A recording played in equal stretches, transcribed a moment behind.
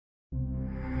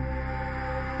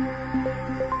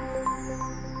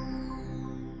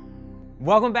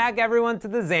Welcome back, everyone, to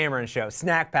the Xamarin Show,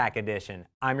 Snack Pack Edition.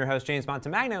 I'm your host, James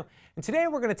Montemagno, and today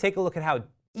we're going to take a look at how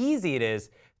easy it is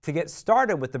to get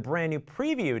started with the brand new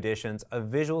preview editions of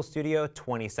Visual Studio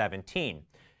 2017.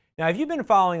 Now, if you've been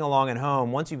following along at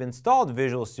home, once you've installed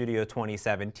Visual Studio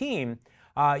 2017,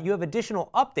 you have additional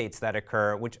updates that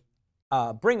occur which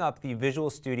bring up the Visual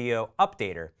Studio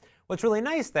Updater. What's really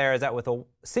nice there is that with a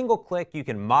single click, you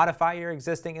can modify your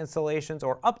existing installations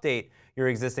or update your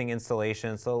existing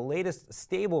installations to the latest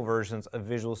stable versions of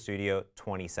Visual Studio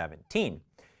 2017.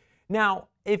 Now,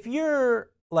 if you're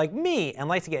like me and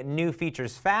like to get new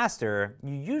features faster,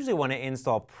 you usually want to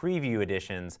install preview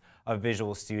editions of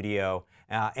Visual Studio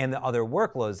and the other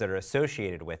workloads that are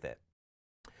associated with it.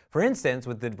 For instance,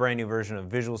 with the brand new version of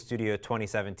Visual Studio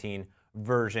 2017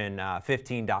 version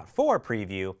 15.4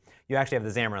 preview, you actually have the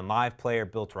Xamarin Live Player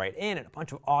built right in and a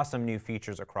bunch of awesome new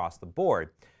features across the board.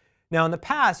 Now, in the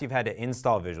past, you've had to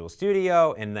install Visual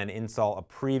Studio and then install a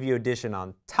preview edition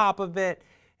on top of it,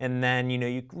 and then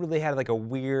you really had like a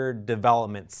weird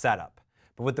development setup.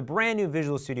 But with the brand new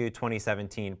Visual Studio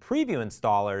 2017 preview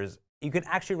installers, you can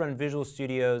actually run Visual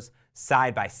Studios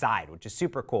side by side, which is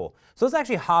super cool. So let's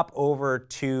actually hop over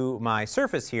to my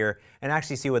Surface here and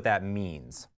actually see what that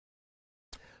means.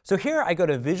 So here I go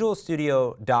to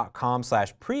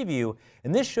visualstudio.com/preview,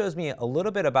 and this shows me a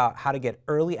little bit about how to get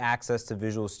early access to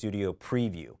Visual Studio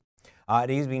Preview.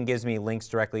 It even gives me links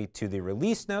directly to the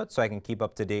release notes so I can keep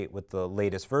up to date with the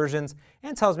latest versions,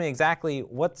 and tells me exactly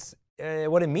what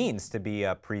it means to be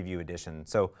a preview edition.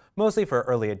 So mostly for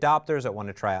early adopters that want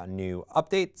to try out new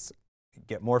updates,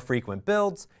 get more frequent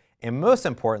builds, and most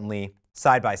importantly,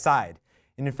 side by side.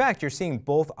 And in fact, you're seeing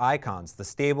both icons, the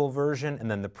stable version and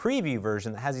then the preview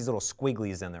version that has these little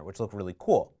squigglies in there, which look really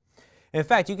cool. And in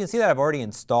fact, you can see that I've already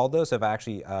installed those. So if I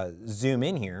actually zoom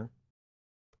in here,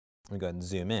 let me go ahead and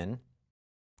zoom in.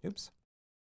 Oops.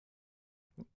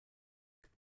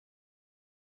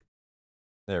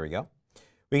 There we go.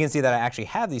 We can see that I actually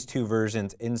have these two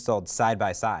versions installed side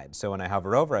by side. So when I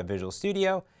hover over at Visual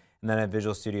Studio, and then at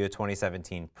Visual Studio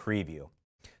 2017 Preview.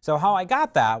 So how I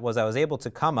got that was I was able to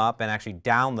come up and actually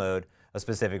download a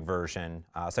specific version,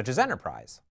 such as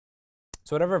Enterprise.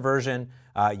 So whatever version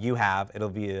you have,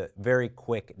 it'll be a very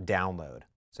quick download.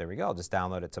 So there we go. I'll just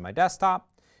download it to my desktop,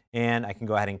 and I can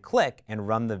go ahead and click and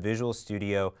run the Visual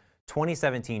Studio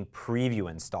 2017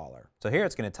 Preview installer. So here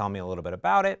it's going to tell me a little bit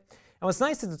about it. And what's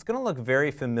nice is it's going to look very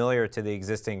familiar to the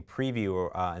existing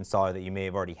Preview installer that you may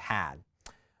have already had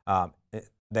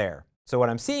there. So what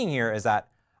I'm seeing here is that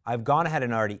I've gone ahead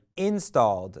and already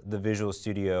installed the Visual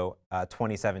Studio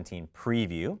 2017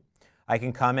 Preview. I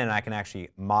can come in and I can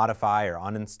actually modify or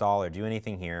uninstall or do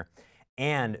anything here,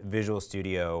 and Visual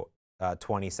Studio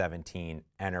 2017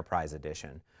 Enterprise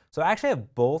Edition. So I actually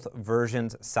have both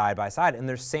versions side by side, and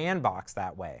they're sandboxed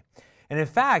that way. And in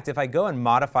fact, if I go and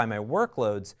modify my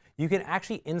workloads, you can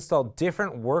actually install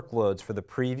different workloads for the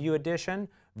Preview Edition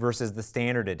versus the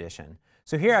Standard Edition.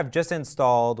 So here I've just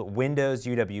installed Windows,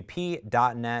 UWP,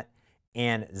 .NET,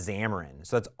 and Xamarin.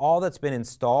 So that's all that's been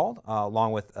installed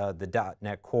along with the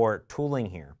 .NET Core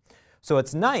tooling here. So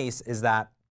what's nice is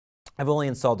that I've only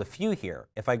installed a few here.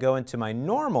 If I go into my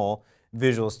normal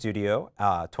Visual Studio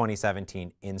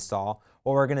 2017 install,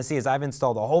 what we're going to see is I've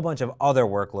installed a whole bunch of other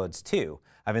workloads too.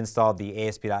 I've installed the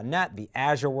ASP.NET, the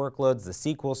Azure workloads, the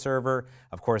SQL Server,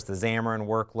 of course the Xamarin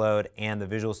workload, and the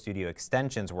Visual Studio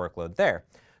Extensions workload there.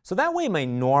 So that way my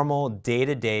normal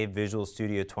day-to-day Visual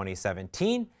Studio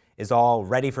 2017 is all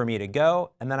ready for me to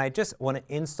go, and then I just want to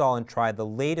install and try the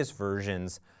latest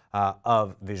versions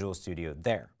of Visual Studio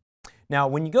there. Now,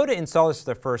 when you go to install this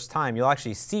for the first time, you'll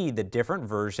actually see the different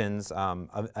versions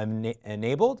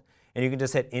enabled, and you can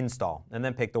just hit install and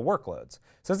then pick the workloads.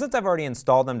 So since I've already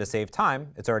installed them to save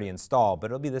time, it's already installed,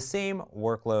 but it'll be the same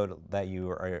workload that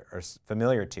you are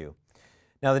familiar to.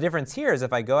 Now the difference here is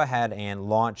if I go ahead and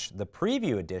launch the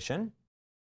Preview Edition,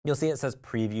 you'll see it says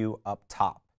Preview up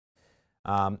top.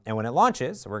 And when it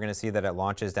launches, we're going to see that it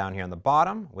launches down here on the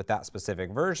bottom with that specific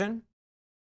version.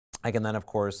 I can then, of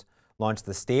course, launch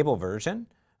the stable version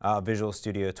of Visual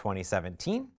Studio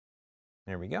 2017.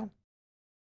 There we go.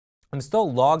 I'm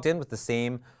still logged in with the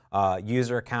same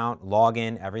user account,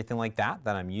 login, everything like that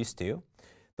I'm used to.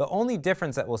 The only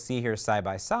difference that we'll see here side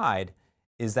by side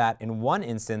is that in one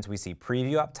instance we see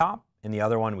Preview up top, in the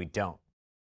other one we don't.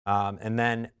 And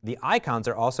then the icons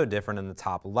are also different in the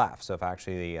top left. So if I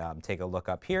actually take a look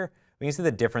up here, we can see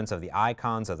the difference of the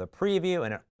icons of the preview,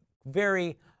 and it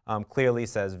very clearly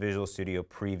says Visual Studio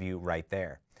Preview right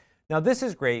there. Now this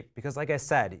is great because, like I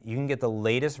said, you can get the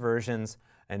latest versions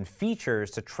and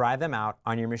features to try them out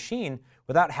on your machine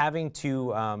without having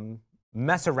to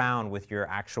mess around with your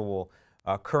actual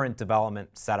current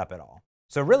development setup at all.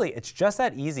 So really, it's just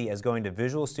that easy as going to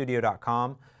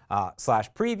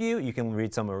visualstudio.com/preview. You can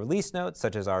read some of the release notes,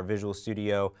 such as our Visual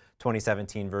Studio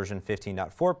 2017 version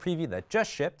 15.4 preview that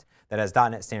just shipped, that has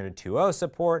 .NET Standard 2.0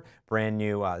 support, brand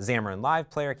new Xamarin Live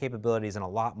Player capabilities, and a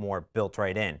lot more built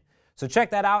right in. So check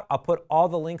that out. I'll put all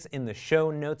the links in the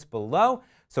show notes below.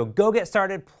 So go get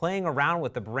started playing around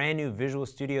with the brand new Visual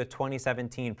Studio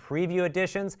 2017 preview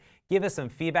editions. Give us some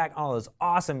feedback on all those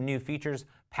awesome new features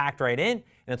packed right in.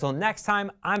 And until next time,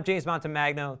 I'm James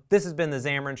Montemagno. This has been The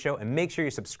Xamarin Show, and make sure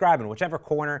you subscribe in whichever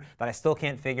corner that I still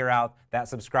can't figure out that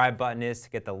subscribe button is to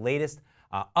get the latest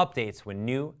updates when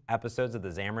new episodes of The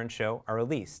Xamarin Show are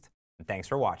released. And thanks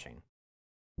for watching.